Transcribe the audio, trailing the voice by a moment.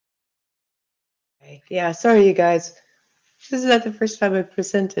Okay. Yeah, sorry, you guys. This is not the first time I've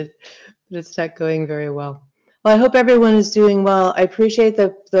presented, but it's not going very well. Well, I hope everyone is doing well. I appreciate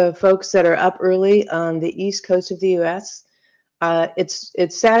the folks that are up early on the East Coast of the U.S.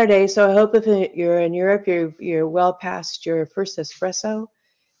 It's Saturday, so I hope if you're in Europe, you're well past your first espresso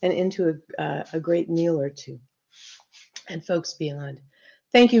and into a great meal or two. And folks beyond.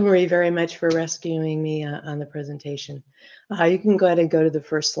 Thank you, Marie, very much for rescuing me on the presentation. You can go ahead and go to the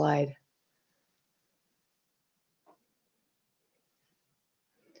first slide.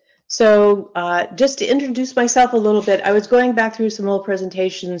 So just to introduce myself a little bit, I was going back through some old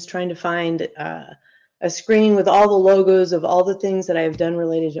presentations trying to find a screen with all the logos of all the things that I've done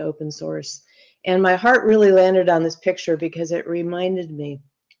related to open source. And my heart really landed on this picture because it reminded me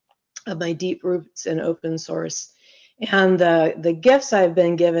of my deep roots in open source and the gifts I've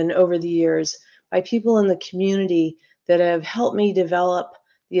been given over the years by people in the community that have helped me develop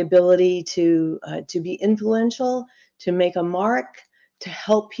the ability to be influential, to make a mark, to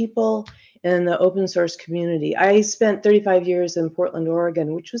help people in the open source community. I spent 35 years in Portland,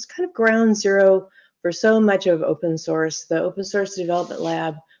 Oregon, which was kind of ground zero for so much of open source. The Open Source Development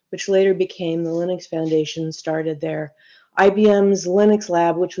Lab, which later became the Linux Foundation, started there. IBM's Linux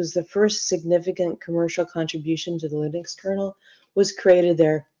Lab, which was the first significant commercial contribution to the Linux kernel, was created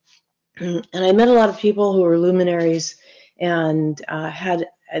there. And I met a lot of people who were luminaries and had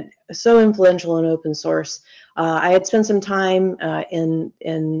so influential in open source. I had spent some time in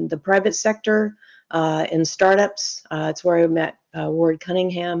the private sector, in startups. It's where I met Ward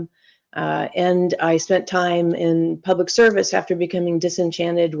Cunningham. And I spent time in public service after becoming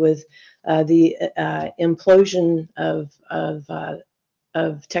disenchanted with the implosion of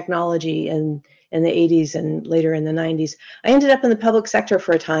technology in the 80s and later in the 90s. I ended up in the public sector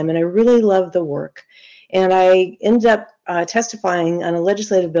for a time, and I really loved the work. And I ended up testifying on a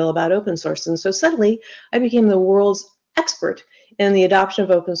legislative bill about open source. And so suddenly I became the world's expert in the adoption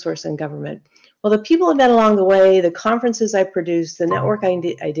of open source in government. Well, the people I met along the way, the conferences I produced, the network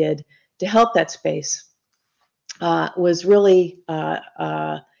I did to help that space was really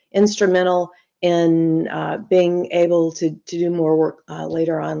instrumental in being able to do more work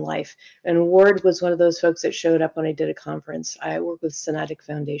later on in life. And Ward was one of those folks that showed up when I did a conference. I work with Sonatic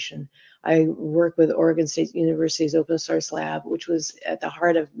Foundation. I work with Oregon State University's Open Source Lab, which was at the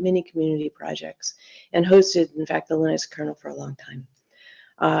heart of many community projects and hosted, in fact, the Linux kernel for a long time.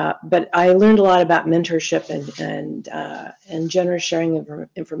 But I learned a lot about mentorship and generous sharing of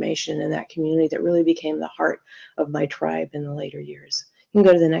information in that community that really became the heart of my tribe in the later years. You can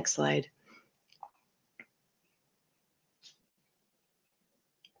go to the next slide.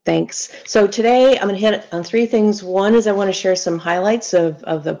 Thanks. So today I'm going to hit on three things. One is I want to share some highlights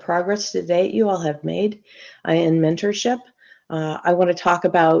of the progress to date you all have made in mentorship. I want to talk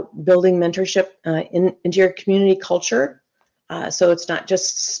about building mentorship into your community culture. So it's not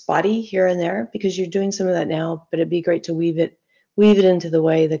just spotty here and there, because you're doing some of that now, but it'd be great to weave it into the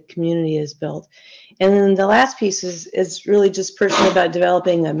way the community is built. And then the last piece is really just personally about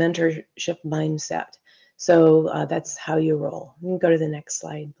developing a mentorship mindset. So that's how you roll. You can go to the next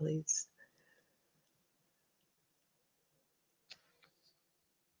slide, please.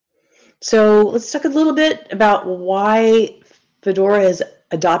 So let's talk a little bit about why Fedora has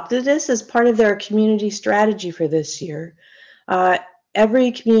adopted this as part of their community strategy for this year.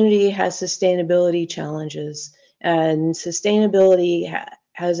 Every community has sustainability challenges, and sustainability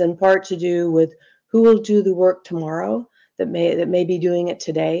has in part to do with who will do the work tomorrow that may be doing it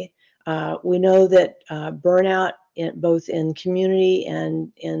today. We know that burnout both in community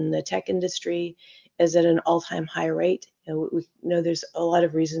and in the tech industry is at an all-time high rate. And we know there's a lot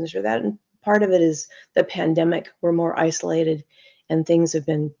of reasons for that, and part of it is the pandemic. We're more isolated and things have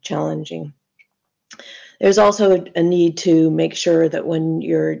been challenging. There's also a need to make sure that when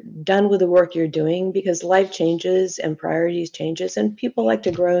you're done with the work you're doing, because life changes and priorities changes and people like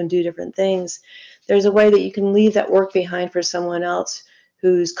to grow and do different things, there's a way that you can leave that work behind for someone else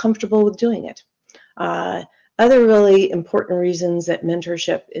who's comfortable with doing it. Other really important reasons that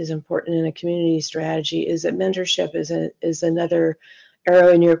mentorship is important in a community strategy is that mentorship is another arrow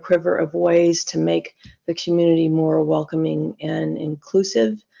in your quiver of ways to make the community more welcoming and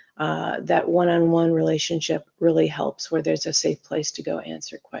inclusive. That one-on-one relationship really helps, where there's a safe place to go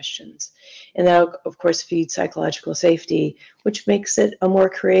answer questions. And that, of course, feeds psychological safety, which makes it a more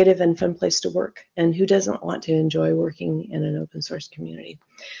creative and fun place to work. And who doesn't want to enjoy working in an open source community?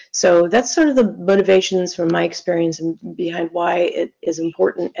 So that's sort of the motivations from my experience and behind why it is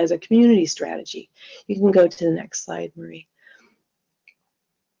important as a community strategy. You can go to the next slide, Marie.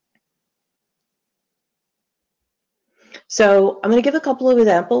 So I'm going to give a couple of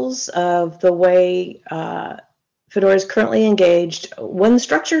examples of the way Fedora is currently engaged. One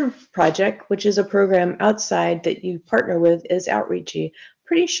structured project, which is a program outside that you partner with, is Outreachy.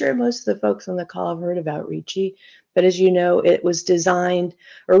 Pretty sure most of the folks on the call have heard of Outreachy, but as you know, it was designed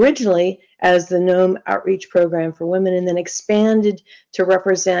originally as the GNOME Outreach Program for women and then expanded to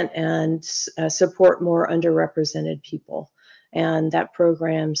represent and support more underrepresented people. And that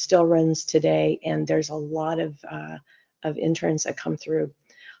program still runs today, and there's a lot of interns that come through.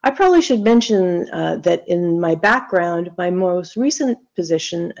 I probably should mention that in my background, my most recent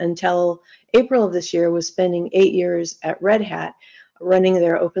position until April of this year was spending 8 years at Red Hat, running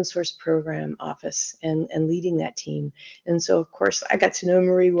their open source program office and leading that team. And so, of course, I got to know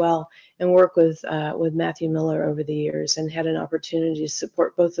Marie well and work with Matthew Miller over the years and had an opportunity to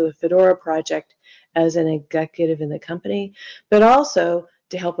support both the Fedora project as an executive in the company, but also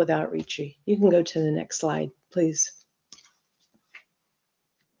to help with Outreachy. You can go to the next slide, please.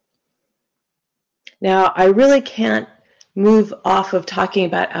 Now, I really can't move off of talking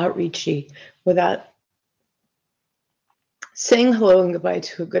about Outreachy without saying hello and goodbye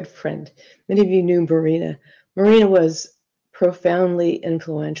to a good friend. Many of you knew Marina. Marina was profoundly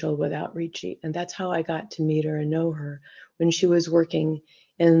influential with Outreachy, and that's how I got to meet her and know her when she was working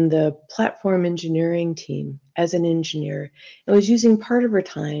in the platform engineering team as an engineer and was using part of her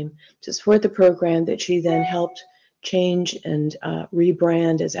time to support the program that she then helped change and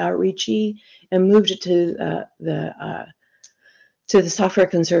rebrand as Outreachy and moved it to the Software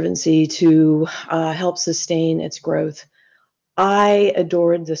Conservancy to help sustain its growth. I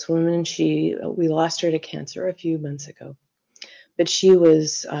adored this woman. We lost her to cancer a few months ago, but she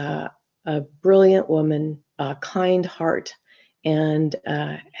was a brilliant woman, a kind heart, and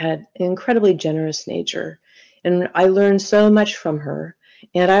had an incredibly generous nature. And I learned so much from her.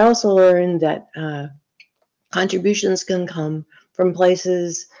 And I also learned that contributions can come from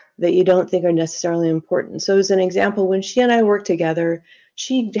places that you don't think are necessarily important. So as an example, when she and I worked together,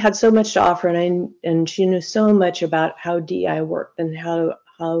 she had so much to offer, and she knew so much about how DI worked and how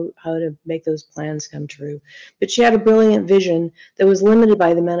to make those plans come true. But she had a brilliant vision that was limited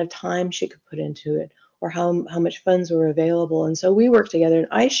by the amount of time she could put into it or how much funds were available. And so we worked together, and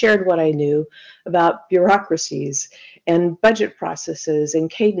I shared what I knew about bureaucracies and budget processes and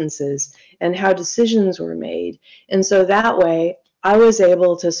cadences and how decisions were made. And so that way, I was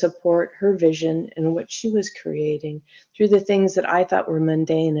able to support her vision and what she was creating through the things that I thought were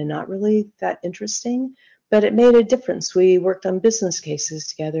mundane and not really that interesting, but it made a difference. We worked on business cases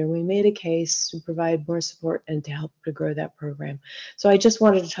together. We made a case to provide more support and to help to grow that program. So I just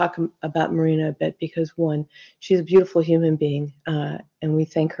wanted to talk about Marina a bit because, one, she's a beautiful human being, and we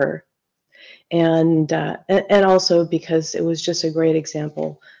thank her. And also because it was just a great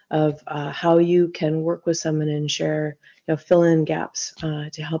example of how you can work with someone and share, fill in gaps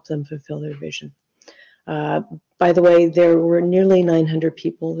to help them fulfill their vision. By the way, there were nearly 900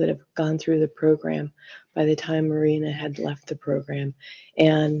 people that have gone through the program by the time Marina had left the program,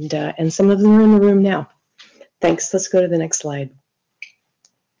 and some of them are in the room now. Thanks. Let's go to the next slide.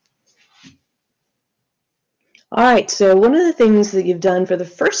 All right, so one of the things that you've done for the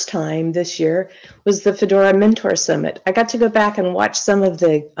first time this year was the Fedora Mentor Summit. I got to go back and watch some of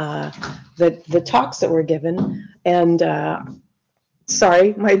the talks that were given, and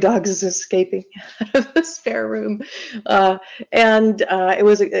sorry, my dog is escaping out of the spare room.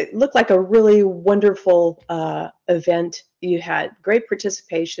 It looked like a really wonderful event. You had great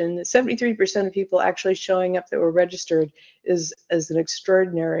participation. 73% of people actually showing up that were registered is an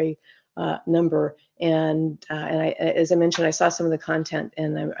extraordinary number. And as I mentioned, I saw some of the content,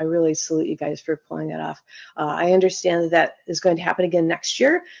 and I really salute you guys for pulling that off. I understand that is going to happen again next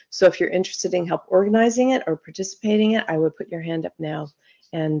year. So if you're interested in help organizing it or participating in it, I would put your hand up now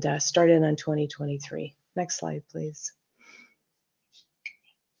and start in on 2023. Next slide, please.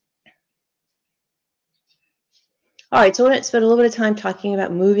 All right, so I want to spend a little bit of time talking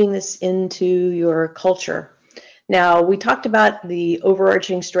about moving this into your culture. Now, we talked about the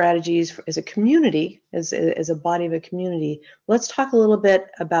overarching strategies as a community, as a body of a community. Let's talk a little bit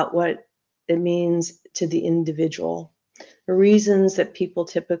about what it means to the individual, the reasons that people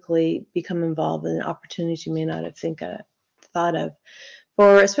typically become involved in opportunities you may not have thought of,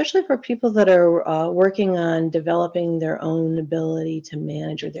 especially for people that are working on developing their own ability to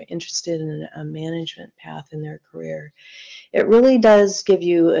manage, or they're interested in a management path in their career. It really does give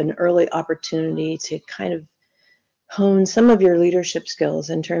you an early opportunity to kind of hone some of your leadership skills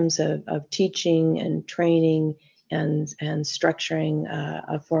in terms of teaching and training and structuring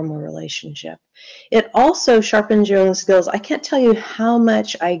a formal relationship. It also sharpens your own skills. I can't tell you how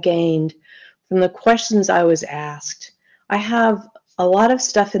much I gained from the questions I was asked. I have a lot of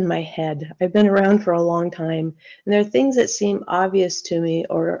stuff in my head. I've been around for a long time, and there are things that seem obvious to me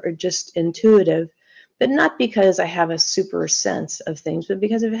or just intuitive, but not because I have a super sense of things, but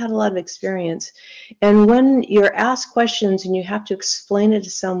because I've had a lot of experience. And when you're asked questions and you have to explain it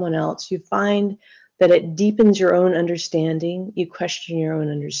to someone else, you find that it deepens your own understanding, you question your own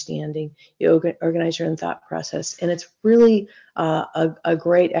understanding, you organize your own thought process, and it's really a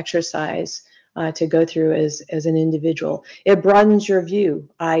great exercise to go through as an individual. It broadens your view.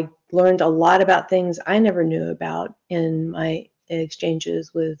 I learned a lot about things I never knew about in my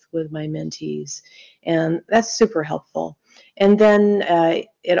exchanges with my mentees, and that's super helpful. And then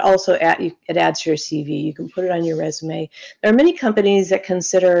it also it adds to your CV. You can put it on your resume. There are many companies that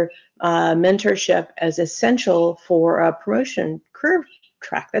consider mentorship as essential for a promotion career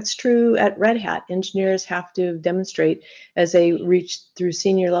track. That's true at Red Hat. Engineers have to demonstrate as they reach through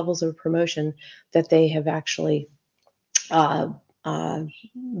senior levels of promotion that they have actually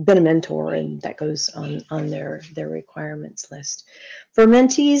been a mentor, and that goes on their requirements list. For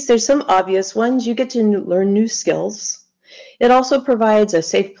mentees, there's some obvious ones. You get to learn new skills. It also provides a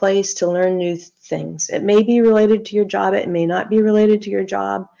safe place to learn new things. It may be related to your job. It may not be related to your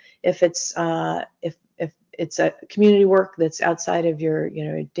job. If it's if it's a community work that's outside of your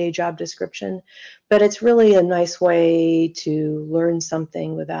day job description, but it's really a nice way to learn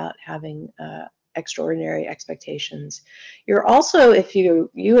something without having extraordinary expectations. You're also, if you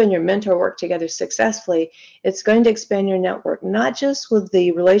and your mentor work together successfully, it's going to expand your network, not just with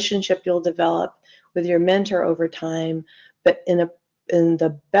the relationship you'll develop with your mentor over time, but in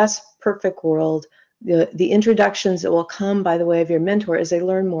the best perfect world, the introductions that will come by the way of your mentor as they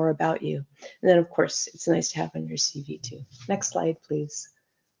learn more about you. And then, of course, it's nice to have on your CV too. Next slide, please.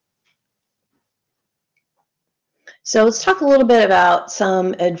 So let's talk a little bit about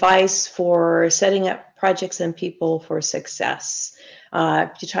some advice for setting up projects and people for success.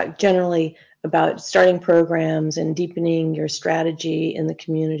 You talk generally about starting programs and deepening your strategy in the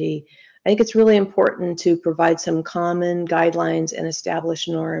community. I think it's really important to provide some common guidelines and establish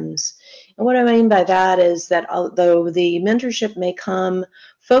norms. And what I mean by that is that although the mentorship may come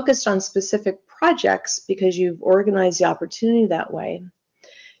focused on specific projects because you've organized the opportunity that way,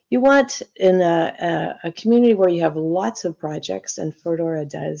 you want, in a community where you have lots of projects, and Fedora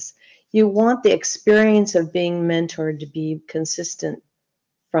does, you want the experience of being mentored to be consistent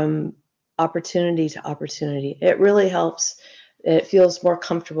from opportunity to opportunity. It really helps. It feels more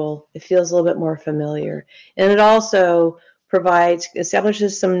comfortable. It feels a little bit more familiar. And it also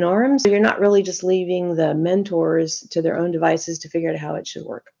establishes some norms. So you're not really just leaving the mentors to their own devices to figure out how it should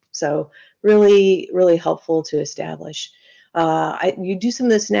work. So really, really helpful to establish. You do some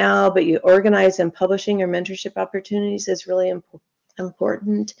of this now, but you organize and publishing your mentorship opportunities is really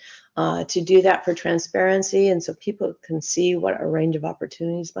important to do that for transparency, and so people can see what a range of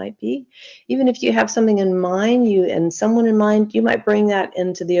opportunities might be. Even if you have something in mind, someone in mind, you might bring that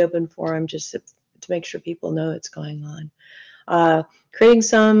into the open forum just to make sure people know it's going on. Creating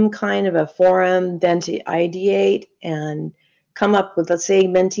some kind of a forum then to ideate and come up with, let's say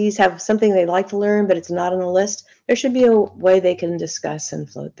mentees have something they'd like to learn, but it's not on the list. There should be a way they can discuss and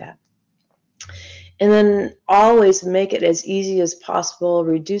float that. And then always make it as easy as possible,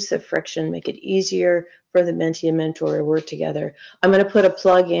 reduce the friction, make it easier for the mentee and mentor to work together. I'm going to put a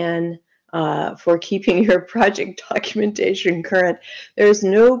plug in for keeping your project documentation current. There's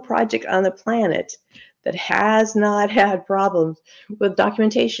no project on the planet that has not had problems with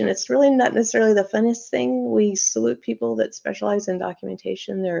documentation. It's really not necessarily the funnest thing. We salute people that specialize in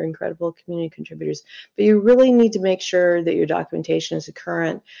documentation. They're incredible community contributors. But you really need to make sure that your documentation is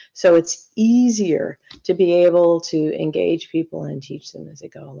current so it's easier to be able to engage people and teach them as they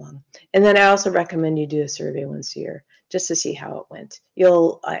go along. And then I also recommend you do a survey once a year just to see how it went.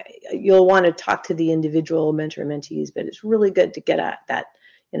 You'll want to talk to the individual mentor-mentees, but it's really good to get at that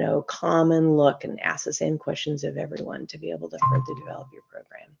common look and ask the same questions of everyone to be able to further develop your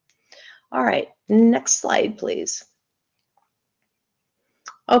program. All right, next slide, please.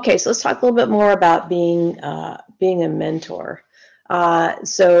 Okay, so let's talk a little bit more about being a mentor.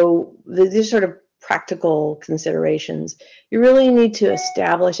 So these sort of practical considerations. You really need to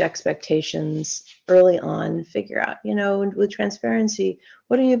establish expectations early on, figure out, with transparency,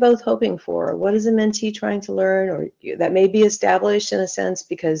 what are you both hoping for? What is a mentee trying to learn? Or that may be established in a sense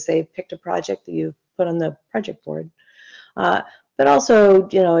because they picked a project that you put on the project board. But also,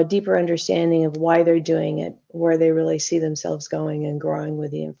 a deeper understanding of why they're doing it, where they really see themselves going and growing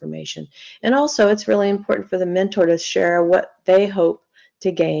with the information. And also, it's really important for the mentor to share what they hope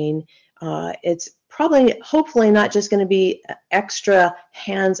to gain. It's hopefully not just going to be extra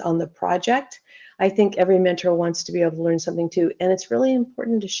hands on the project. I think every mentor wants to be able to learn something too, and it's really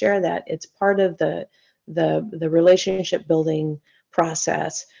important to share that. It's part of the relationship building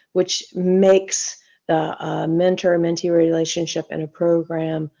process, which makes the mentor-mentee relationship in a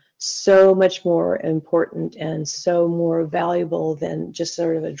program so much more important and so more valuable than just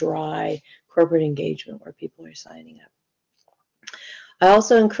sort of a dry corporate engagement where people are signing up. I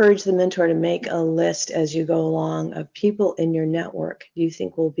also encourage the mentor to make a list as you go along of people in your network you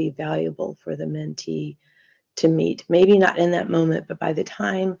think will be valuable for the mentee to meet. Maybe not in that moment, but by the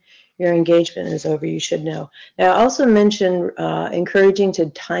time your engagement is over, you should know. Now, I also mentioned encouraging to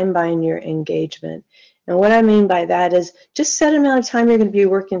time bind your engagement. And what I mean by that is just set an amount of time you're going to be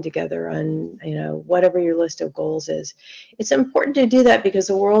working together on, whatever your list of goals is. It's important to do that because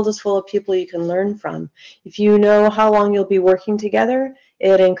the world is full of people you can learn from. If you know how long you'll be working together,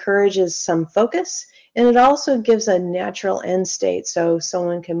 it encourages some focus. And it also gives a natural end state so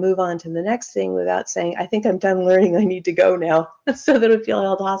someone can move on to the next thing without saying, I think I'm done learning, I need to go now, so they don't feel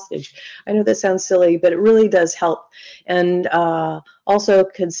held hostage. I know that sounds silly, but it really does help. And also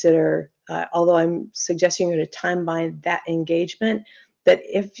consider, although I'm suggesting you're going to time bind that engagement, that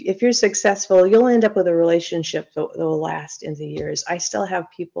if you're successful, you'll end up with a relationship that will last into years. I still have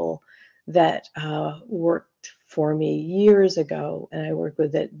people that worked for me years ago, and I work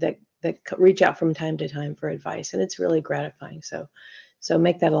with that reach out from time to time for advice, and it's really gratifying. So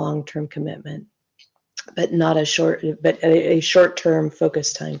make that a long-term commitment, but not a short-term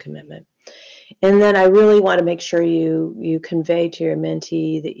focused time commitment. And then I really want to make sure you convey to your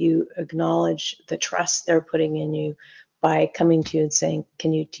mentee that you acknowledge the trust they're putting in you by coming to you and saying,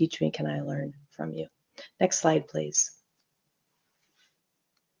 can you teach me? Can I learn from you? Next slide, please.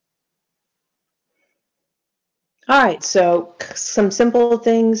 All right, so some simple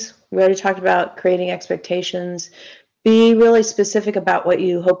things. We already talked about creating expectations. Be really specific about what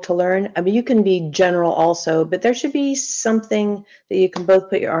you hope to learn. I mean, you can be general also, but there should be something that you can both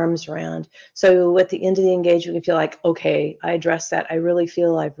put your arms around. So at the end of the engagement, you feel like, okay, I addressed that. I really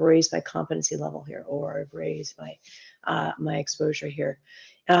feel I've raised my competency level here, or I've raised my exposure here.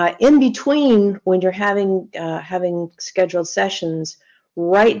 In between, when you're having scheduled sessions,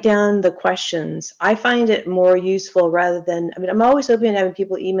 write down the questions. I find it more useful rather than, I'm always open to having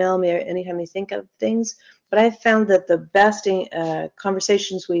people email me anytime they think of things, but I've found that the best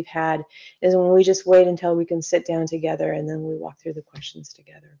conversations we've had is when we just wait until we can sit down together and then we walk through the questions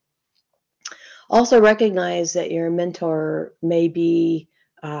together. Also recognize that your mentor may be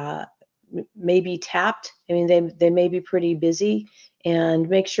tapped. I mean, they may be pretty busy, and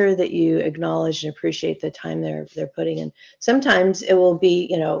make sure that you acknowledge and appreciate the time they're putting in. Sometimes it will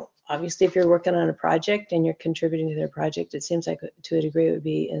be, obviously if you're working on a project and you're contributing to their project, it seems like to a degree it would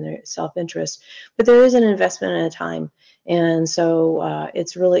be in their self-interest, but there is an investment and a time. And so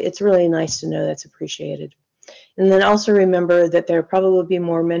it's really nice to know that's appreciated. And then also remember that there probably will be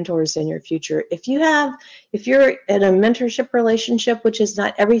more mentors in your future. If you're in a mentorship relationship, which is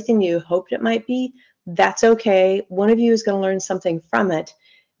not everything you hoped it might be, that's okay. One of you is going to learn something from it.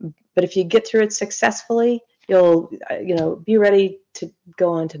 But if you get through it successfully, you'll, be ready to go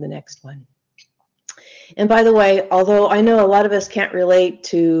on to the next one. And by the way, although I know a lot of us can't relate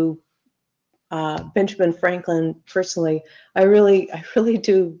to Benjamin Franklin personally, I really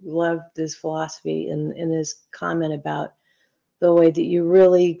do love this philosophy and his comment about the way that you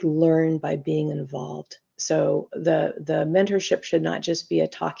really learn by being involved. So the mentorship should not just be a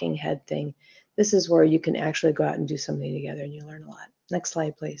talking head thing. This is where you can actually go out and do something together and you learn a lot. Next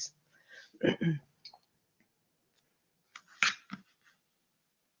slide, please.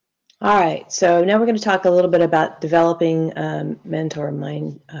 All right, so now we're going to talk a little bit about developing mentor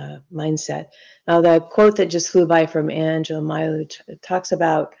mindset. Now, the quote that just flew by from Angela Milo talks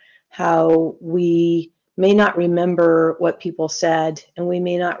about how we may not remember what people said and we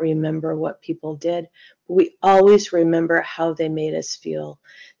may not remember what people did, but we always remember how they made us feel.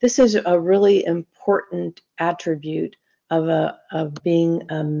 This is a really important attribute of being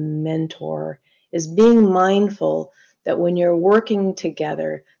a mentor, is being mindful that when you're working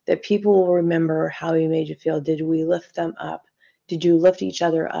together, that people will remember how you made you feel. Did we lift them up? Did you lift each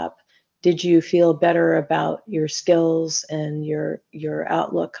other up? Did you feel better about your skills and your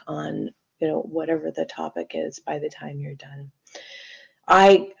outlook on whatever the topic is by the time you're done?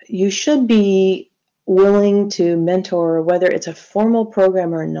 You should be willing to mentor, whether it's a formal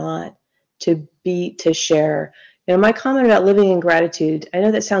program or not, to share. My comment about living in gratitude, I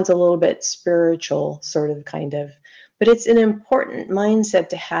know that sounds a little bit spiritual, sort of, kind of, but it's an important mindset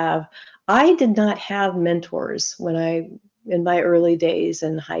to have. I did not have mentors in my early days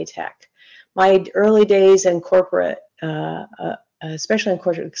in high tech. My early days in corporate especially in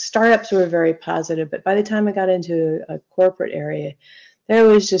corporate startups, were very positive. But by the time I got into a corporate area, there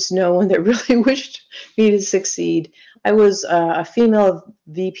was just no one that really wished me to succeed. I was a female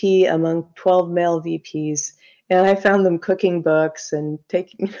VP among 12 male VPs, and I found them cooking books and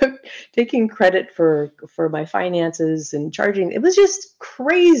taking credit for my finances and charging. It was just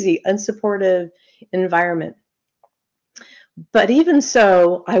crazy, unsupportive environment. But even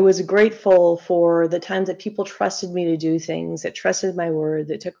so, I was grateful for the times that people trusted me to do things, that trusted my word,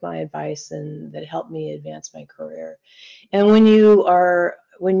 that took my advice, and that helped me advance my career. And when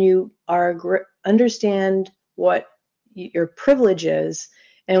you understand what your privilege is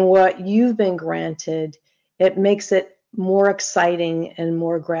and what you've been granted, it makes it more exciting and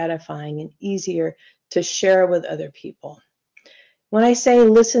more gratifying and easier to share with other people. When I say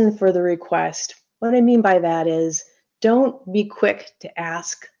listen for the request, what I mean by that is don't be quick to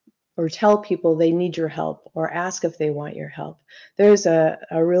ask or tell people they need your help or ask if they want your help. There's a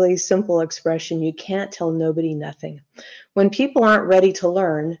really simple expression: you can't tell nobody nothing. When people aren't ready to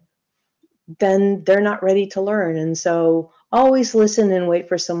learn, then they're not ready to learn. And so always listen and wait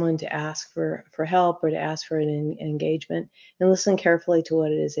for someone to ask for help or to ask for an engagement, and listen carefully to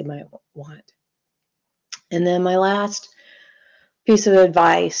what it is they might want. And then my last piece of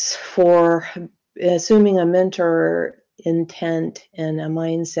advice for assuming a mentor intent and a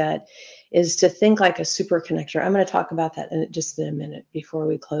mindset is to think like a super connector. I'm going to talk about that in just a minute before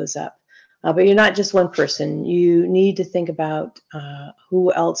we close up. But you're not just one person. You need to think about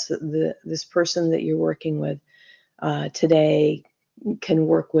who else this person that you're working with today can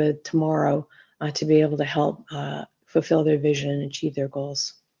work with tomorrow to be able to help fulfill their vision and achieve their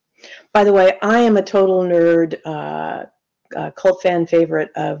goals. By the way, I am a total nerd, cult fan favorite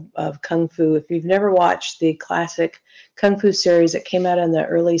of Kung Fu. If you've never watched the classic Kung Fu series that came out in the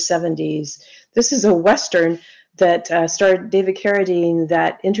early 70s, this is a Western that starred David Carradine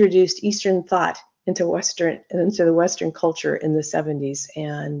that introduced Eastern thought into the Western culture in the 70s.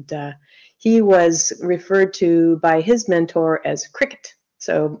 And he was referred to by his mentor as Cricket.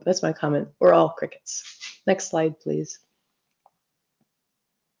 So that's my comment. We're all crickets. Next slide, please.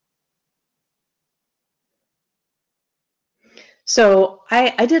 So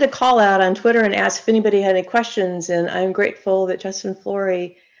I did a call out on Twitter and asked if anybody had any questions, and I'm grateful that Justin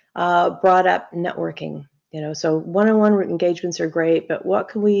Flory brought up networking. So one-on-one engagements are great, but what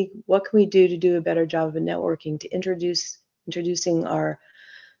can we do to do a better job of networking, to introducing our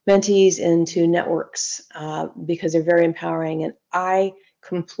mentees into networks because they're very empowering. And I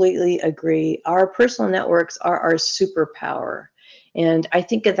completely agree. Our personal networks are our superpower, and I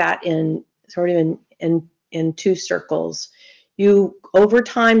think of that in sort of in two circles. Over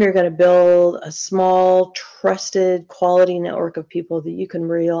time, you're going to build a small, trusted, quality network of people that you can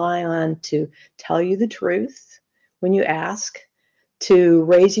rely on to tell you the truth when you ask, to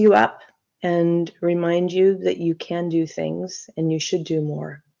raise you up and remind you that you can do things and you should do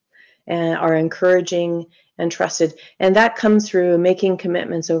more, and are encouraging and trusted. And that comes through making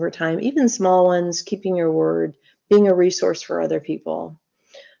commitments over time, even small ones, keeping your word, being a resource for other people.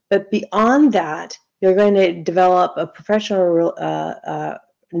 But beyond that, you're going to develop a professional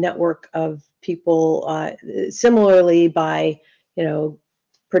network of people similarly by,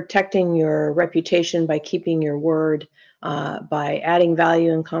 protecting your reputation, by keeping your word, by adding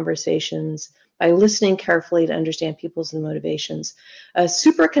value in conversations, by listening carefully to understand people's motivations. A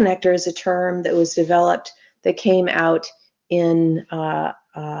super connector is a term that was developed that came out in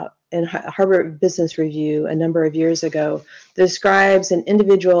Harvard Business Review a number of years ago. Describes an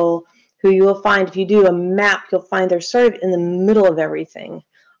individual who you will find, if you do a map, you'll find they're sort of in the middle of everything.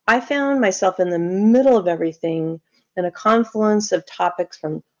 I found myself in the middle of everything in a confluence of topics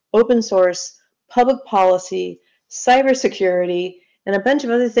from open source, public policy, cybersecurity, and a bunch of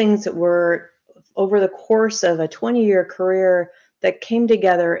other things that were over the course of a 20-year career that came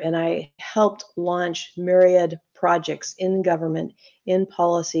together, and I helped launch myriad projects in government, in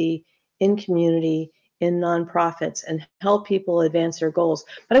policy, in community, in nonprofits, and help people advance their goals.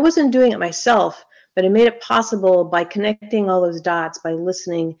 But I wasn't doing it myself, but I made it possible by connecting all those dots, by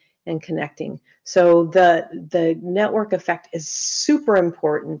listening and connecting. So the network effect is super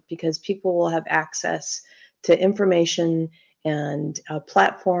important because people will have access to information and a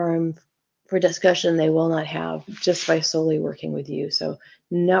platform for discussion they will not have just by solely working with you. So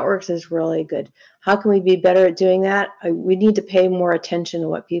networks is really good. How can we be better at doing that? We need to pay more attention to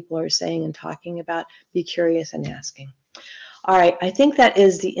what people are saying and talking about. Be curious and asking. All right, I think that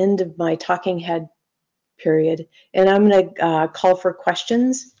is the end of my talking head period. And I'm going to call for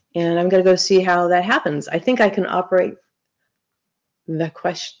questions, and I'm going to go see how that happens. I think I can operate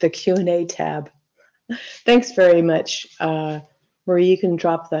the Q&A tab. Thanks very much. where you can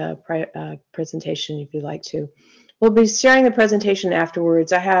drop the presentation if you'd like to. We'll be sharing the presentation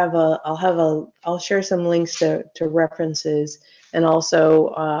afterwards. I'll share some links to references, and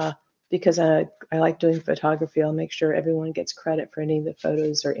also because I like doing photography, I'll make sure everyone gets credit for any of the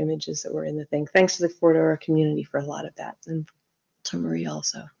photos or images that were in the thing. Thanks to the Fedora community for a lot of that, and to Marie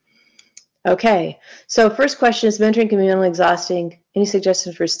also. Okay, so first question, is mentoring can be mentally exhausting? Any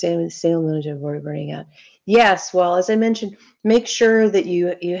suggestions for stable management avoid burning out? Yes, well, as I mentioned, make sure that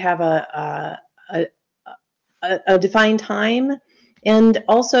you have a defined time, and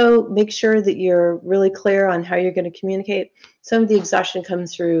also make sure that you're really clear on how you're going to communicate. Some of the exhaustion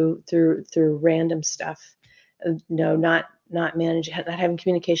comes through random stuff, not having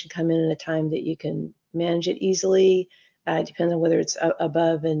communication come in at a time that you can manage it easily. It depends on whether it's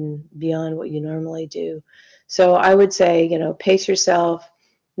above and beyond what you normally do. So I would say, pace yourself,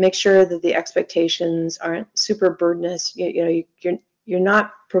 make sure that the expectations aren't super burdenous. You're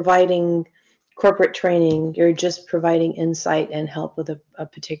not providing corporate training, you're just providing insight and help with a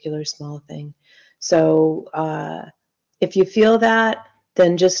particular small thing. So if you feel that,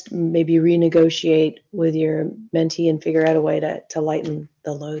 then just maybe renegotiate with your mentee and figure out a way to lighten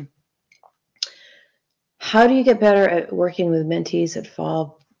the load. How do you get better at working with mentees that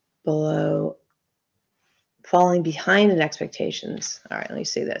falling behind in expectations? All right, let me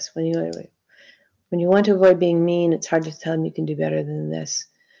see this. When you want to avoid being mean, it's hard to tell them you can do better than this.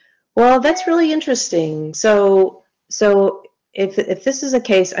 Well, that's really interesting. So if this is a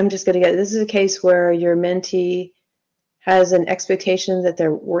case, this is a case where your mentee has an expectation that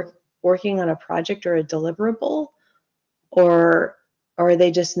they're working on a project or a deliverable, or are they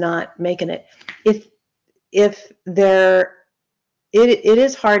just not making it? If they're, it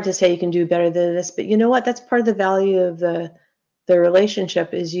is hard to say you can do better than this, but you know what? That's part of the value of the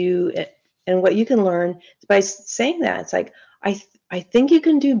relationship is and what you can learn is by saying that. It's like, I think you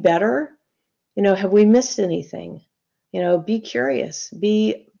can do better. Have we missed anything? Be curious,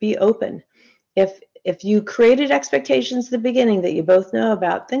 be open. If you created expectations at the beginning that you both know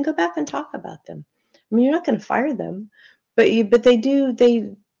about, then go back and talk about them. I mean, you're not going to fire them, but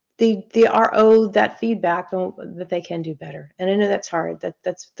they are owed that feedback that they can do better. And I know that's hard.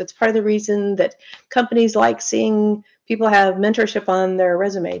 That's part of the reason that companies like seeing people have mentorship on their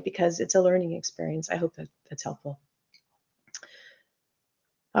resume, because it's a learning experience. I hope that's helpful.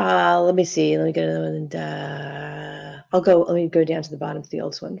 Let me see. Let me go to the one. Let me go down to the bottom of the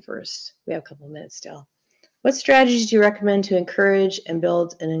old one first. We have a couple of minutes still. What strategies do you recommend to encourage and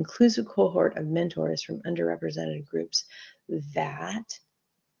build an inclusive cohort of mentors from underrepresented groups? That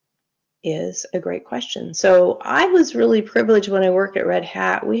is a great question. So I was really privileged when I worked at Red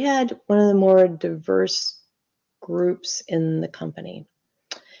Hat. We had one of the more diverse groups in the company.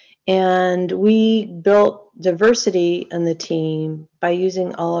 And we built diversity in the team by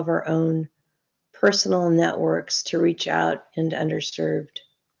using all of our own personal networks to reach out into underserved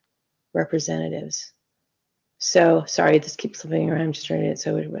representatives. So, sorry, this keeps slipping around. I'm just trying to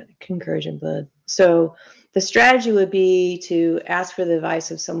so encourage and build. So the strategy would be to ask for the advice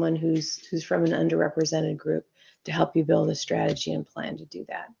of someone who's from an underrepresented group to help you build a strategy and plan to do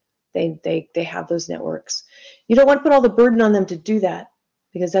that. They have those networks. You don't want to put all the burden on them to do that,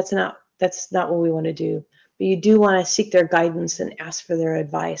 because that's not what we want to do. But you do want to seek their guidance and ask for their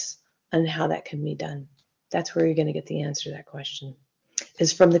advice on how that can be done. That's where you're going to get the answer to that question,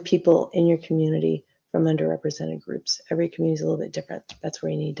 is from the people in your community from underrepresented groups. Every community is a little bit different. That's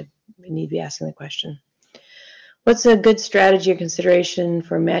where you need to be asking the question. What's a good strategy or consideration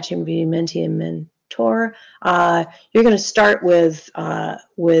for matching between mentee and mentor? You're going to start with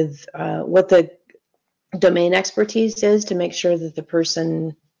what the domain expertise is, to make sure that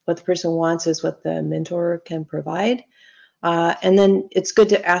what the person wants is what the mentor can provide. And then it's good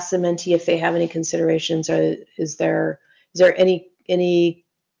to ask the mentee if they have any considerations, or is there any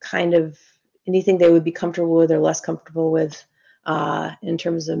kind of anything they would be comfortable with or less comfortable with in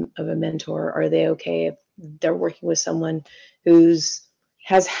terms of a mentor. Are they okay if they're working with someone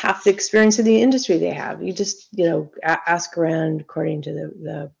has half the experience in the industry they have? You just ask around according to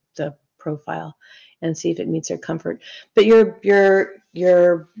the profile and see if it meets their comfort. But you're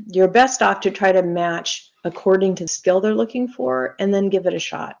best off to try to match according to the skill they're looking for, and then give it a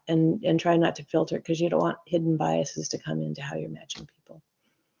shot and try not to filter, because you don't want hidden biases to come into how you're matching people.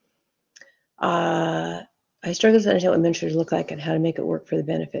 I struggle to understand what mentors look like and how to make it work for the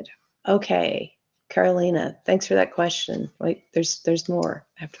benefit. Okay, Carolina, thanks for that question. Wait, there's more.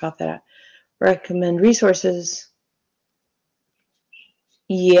 I have to pop that out. Recommend resources.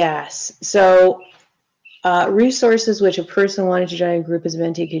 Yes. So resources which a person wanting to join a group as a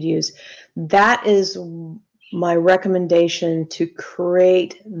mentee could use. That is my recommendation to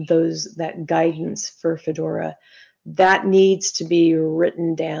create that guidance for Fedora, that needs to be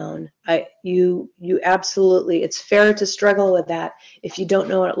written down. You absolutely, it's fair to struggle with that. If you don't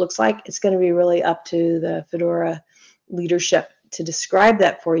know what it looks like, it's going to be really up to the Fedora leadership to describe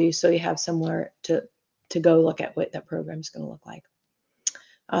that for you, so you have somewhere to go look at what that program is going to look like.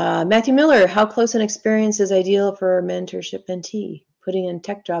 Matthew Miller, how close an experience is ideal for a mentorship mentee? Putting in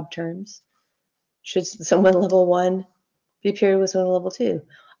tech job terms, should someone level 1 be paired with someone level 2?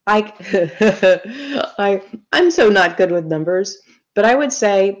 I'm so not good with numbers, but I would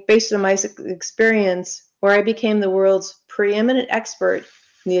say, based on my experience, where I became the world's preeminent expert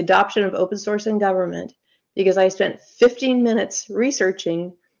in the adoption of open source in government, because I spent 15 minutes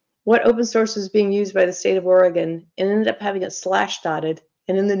researching what open source was being used by the state of Oregon and ended up having it slash-dotted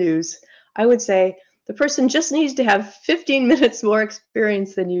and in the news, I would say the person just needs to have 15 minutes more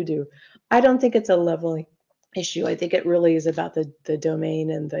experience than you do. I don't think it's a leveling issue. I think it really is about the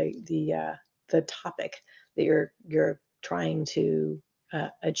domain and the topic that you're trying to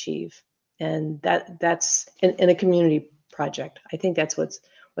achieve, and that's in a community project. I think that's what's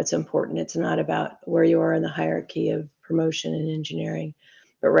important. It's not about where you are in the hierarchy of promotion in engineering,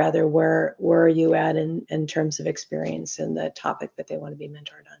 but rather where are you at in terms of experience and the topic that they want to be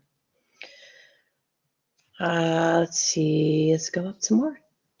mentored on. Let's see. Let's go up some more.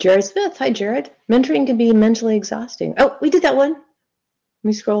 Jared Smith. Hi, Jared. Mentoring can be mentally exhausting. Oh, we did that one. Let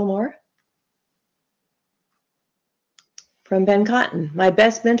me scroll more. From Ben Cotton. My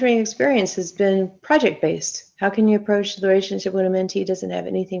best mentoring experience has been project-based. How can you approach the relationship when a mentee doesn't have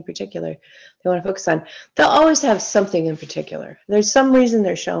anything particular they want to focus on? They'll always have something in particular. There's some reason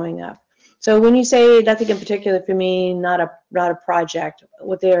they're showing up. So when you say nothing in particular, for me, not a project,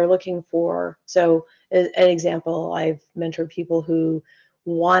 what they are looking for. So an example, I've mentored people who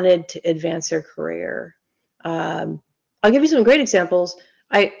wanted to advance their career. I'll give you some great examples.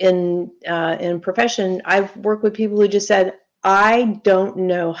 In profession, I've worked with people who just said, I don't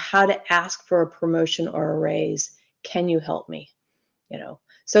know how to ask for a promotion or a raise. Can you help me?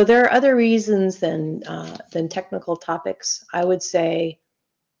 So there are other reasons than technical topics. I would say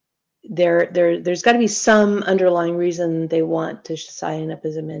there's got to be some underlying reason they want to sign up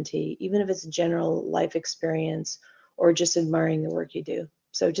as a mentee, even if it's general life experience or just admiring the work you do.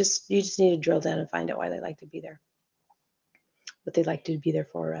 So you just need to drill down and find out why they like to be there. What they'd like to be there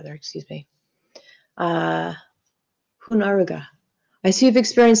for, rather, excuse me. Hunaruga. I see you've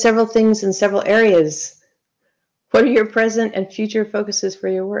experienced several things in several areas. What are your present and future focuses for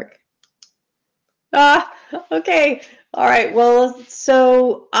your work? Okay. All right. Well,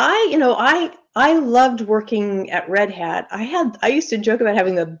 so I loved working at Red Hat. I used to joke about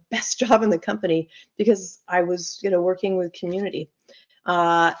having the best job in the company because I was, working with community.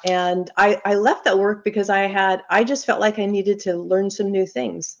 And I left that work because I just felt like I needed to learn some new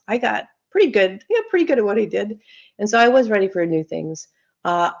things. I got pretty good at what I did. And so I was ready for new things.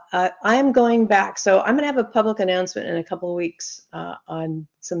 I'm going back. So I'm going to have a public announcement in a couple of weeks on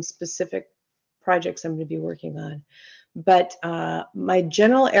some specific projects I'm going to be working on. But my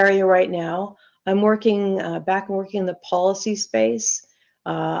general area right now, I'm working back and working in the policy space.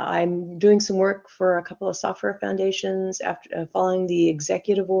 I'm doing some work for a couple of software foundations after following the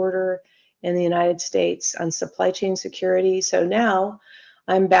executive order in the United States on supply chain security. So now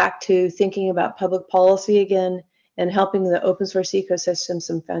I'm back to thinking about public policy again and helping the open source ecosystem,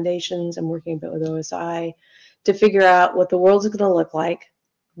 some foundations. I'm working a bit with OSI to figure out what the world's going to look like,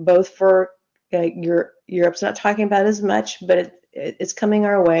 both for Europe's not talking about as much, but it's coming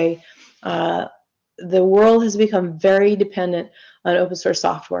our way. The world has become very dependent on open source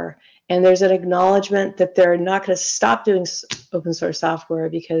software, and there's an acknowledgement that they're not going to stop doing open source software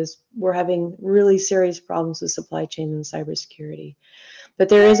because we're having really serious problems with supply chain and cybersecurity. But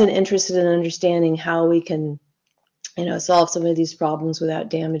there is an interest in understanding how we can, solve some of these problems without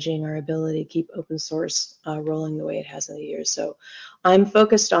damaging our ability to keep open source rolling the way it has in the years. So I'm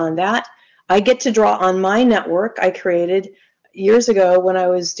focused on that. I get to draw on my network I created years ago when I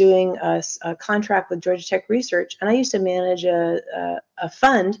was doing a contract with Georgia Tech Research, and I used to manage a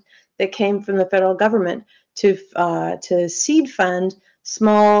fund that came from the federal government to seed fund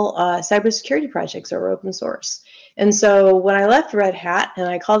small cybersecurity projects that were open source. And so when I left Red Hat and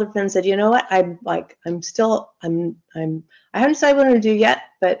I called a friend and said, you know what, I haven't decided what I'm going to do yet,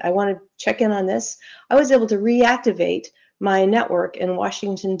 but I want to check in on this. I was able to reactivate my network in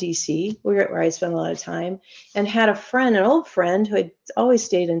Washington, D.C., where I spent a lot of time, and had an old friend who I'd always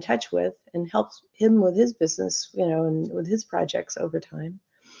stayed in touch with and helped him with his business, and with his projects over time.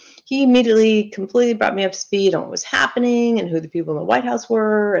 He immediately completely brought me up to speed on what was happening and who the people in the White House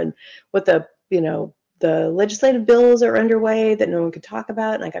were and what the legislative bills are underway that no one could talk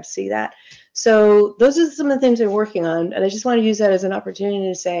about, and I got to see that. So those are some of the things I'm working on, and I just want to use that as an opportunity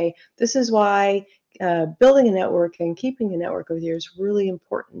to say this is why building a network and keeping a network over the years is really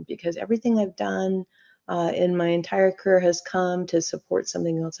important, because everything I've done in my entire career has come to support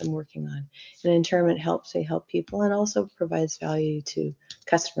something else I'm working on. And in turn, it helps me help people and also provides value to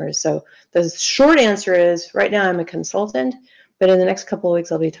customers. So the short answer is right now I'm a consultant, but in the next couple of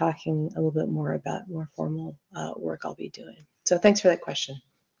weeks, I'll be talking a little bit more about more formal work I'll be doing. So thanks for that question.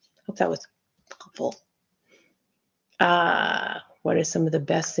 Hope that was helpful. What are some of the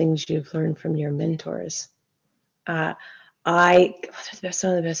best things you've learned from your mentors? What are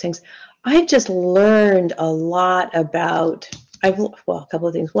some of the best things? I've just learned a lot about, a couple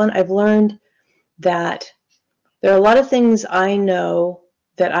of things. One, I've learned that there are a lot of things I know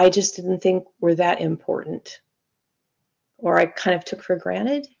that I just didn't think were that important, or I kind of took for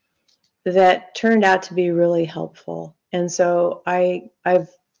granted, that turned out to be really helpful. And so I've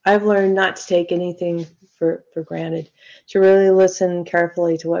learned not to take anything for granted, to really listen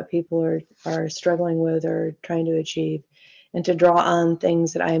carefully to what people are struggling with or trying to achieve, and to draw on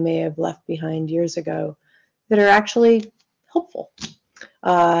things that I may have left behind years ago that are actually helpful.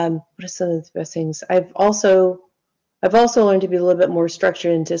 What are some of the best things? I've also learned to be a little bit more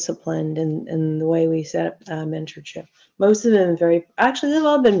structured and disciplined in the way we set up mentorship. Most of them they've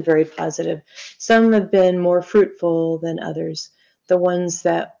all been very positive. Some have been more fruitful than others. The ones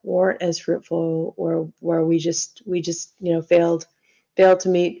that weren't as fruitful, or where we just failed to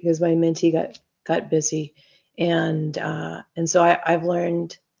meet because my mentee got busy, and so I've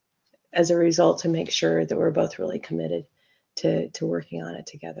learned as a result to make sure that we're both really committed to working on it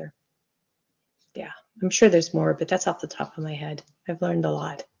together. Yeah, I'm sure there's more, but that's off the top of my head. I've learned a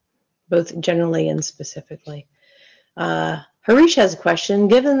lot, both generally and specifically. Harish has a question.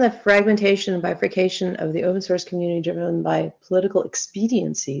 Given the fragmentation and bifurcation of the open source community driven by political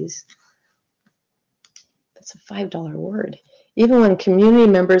expediencies, that's a $5 word. Even when community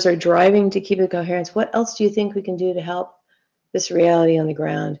members are driving to keep it coherence, what else do you think we can do to help this reality on the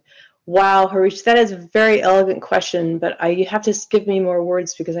ground? Wow, Harish, that is a very elegant question, but you have to give me more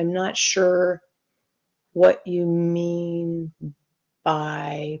words because I'm not sure what you mean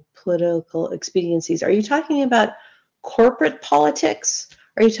by political expediencies. Are you talking about corporate politics?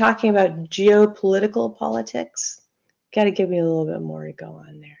 Are you talking about geopolitical politics? Got to give me a little bit more to go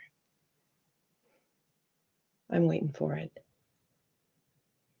on there. I'm waiting for it.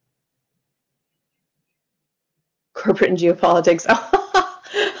 Corporate and geopolitics.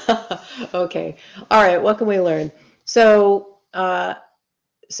 Okay. All right. What can we learn? So on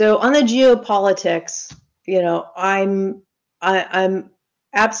the geopolitics, I'm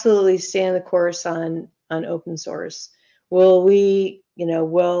absolutely staying the course on open source. Will the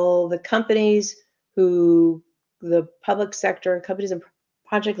companies the public sector, companies and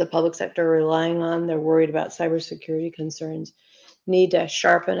projects the public sector are relying on, they're worried about cybersecurity concerns, need to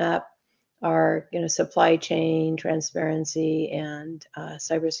sharpen up our supply chain transparency and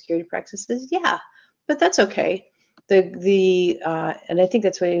cybersecurity practices? Yeah, but that's okay. And I think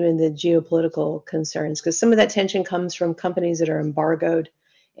that's what even the geopolitical concerns, because some of that tension comes from companies that are embargoed,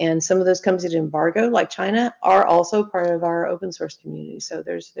 and some of those companies that are embargoed, like China, are also part of our open source community. So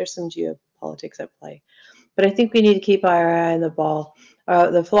there's some geopolitics at play. But I think we need to keep our eye on the ball.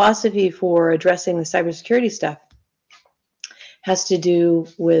 The philosophy for addressing the cybersecurity stuff has to do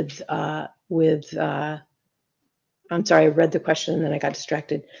with I'm sorry, I read the question and then I got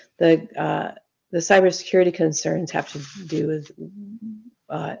distracted. The cybersecurity concerns have to do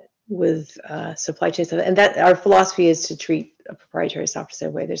with supply chain stuff, and that our philosophy is to treat a proprietary software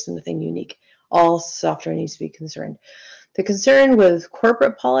the way there's something unique. All software needs to be concerned. The concern with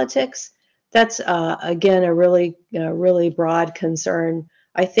corporate politics, that's again a really broad concern.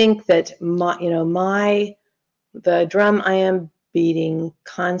 I think that the drum I am beating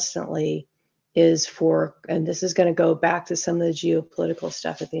constantly is for, and this is going to go back to some of the geopolitical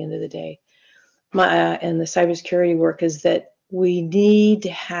stuff at the end of the day, and the cybersecurity work, is that we need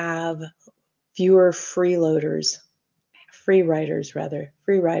to have fewer free riders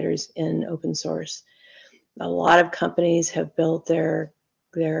in open source. A lot of companies have built their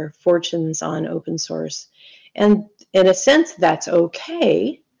fortunes on open source, and in a sense that's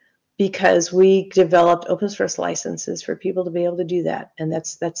okay, because we developed open source licenses for people to be able to do that, and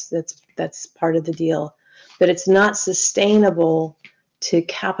that's part of the deal. But it's not sustainable to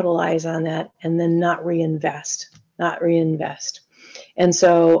capitalize on that and then not reinvest. And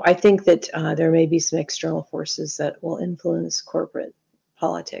so I think that there may be some external forces that will influence corporate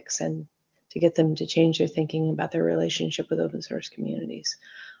politics, and to get them to change their thinking about their relationship with open source communities.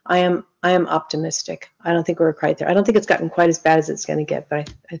 I am optimistic. I don't think we're quite there. I don't think it's gotten quite as bad as it's going to get,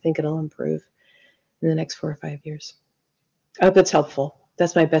 but I think it'll improve in the next 4 or 5 years. I hope it's helpful.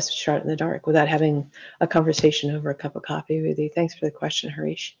 That's my best shot in the dark without having a conversation over a cup of coffee with you. Thanks for the question,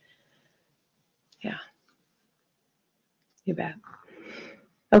 Harish. Yeah, you bet.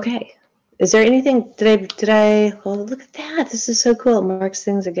 Okay. Is there anything, well, look at that. This is so cool. Mark's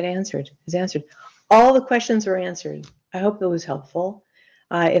things that get answered is answered. All the questions were answered. I hope it was helpful.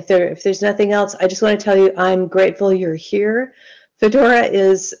 If there's nothing else, I just want to tell you I'm grateful you're here. Fedora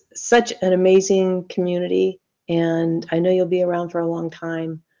is such an amazing community, and I know you'll be around for a long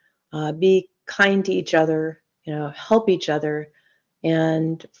time. Be kind to each other, help each other,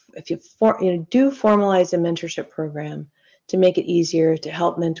 and if you do formalize a mentorship program to make it easier to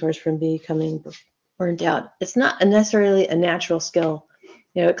help mentors from becoming burnt out. It's not necessarily a natural skill.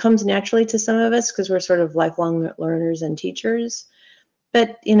 It comes naturally to some of us because we're sort of lifelong learners and teachers.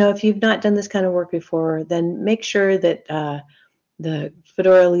 But, if you've not done this kind of work before, then make sure that the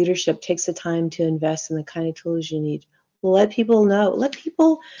Fedora leadership takes the time to invest in the kind of tools you need. Let people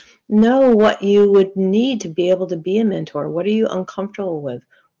know what you would need to be able to be a mentor. What are you uncomfortable with?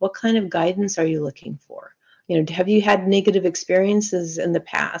 What kind of guidance are you looking for? Have you had negative experiences in the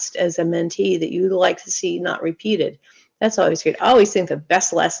past as a mentee that you would like to see not repeated? That's always great. I always think the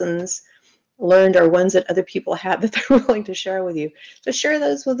best lessons learned are ones that other people have that they're willing to share with you. So share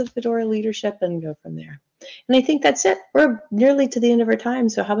those with the Fedora leadership and go from there. And I think that's it. We're nearly to the end of our time.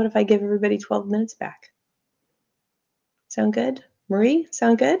 So how about if I give everybody 12 minutes back? Sound good? Marie,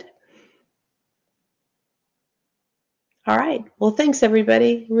 sound good? All right. Well, thanks,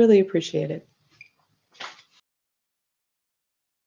 everybody. Really appreciate it.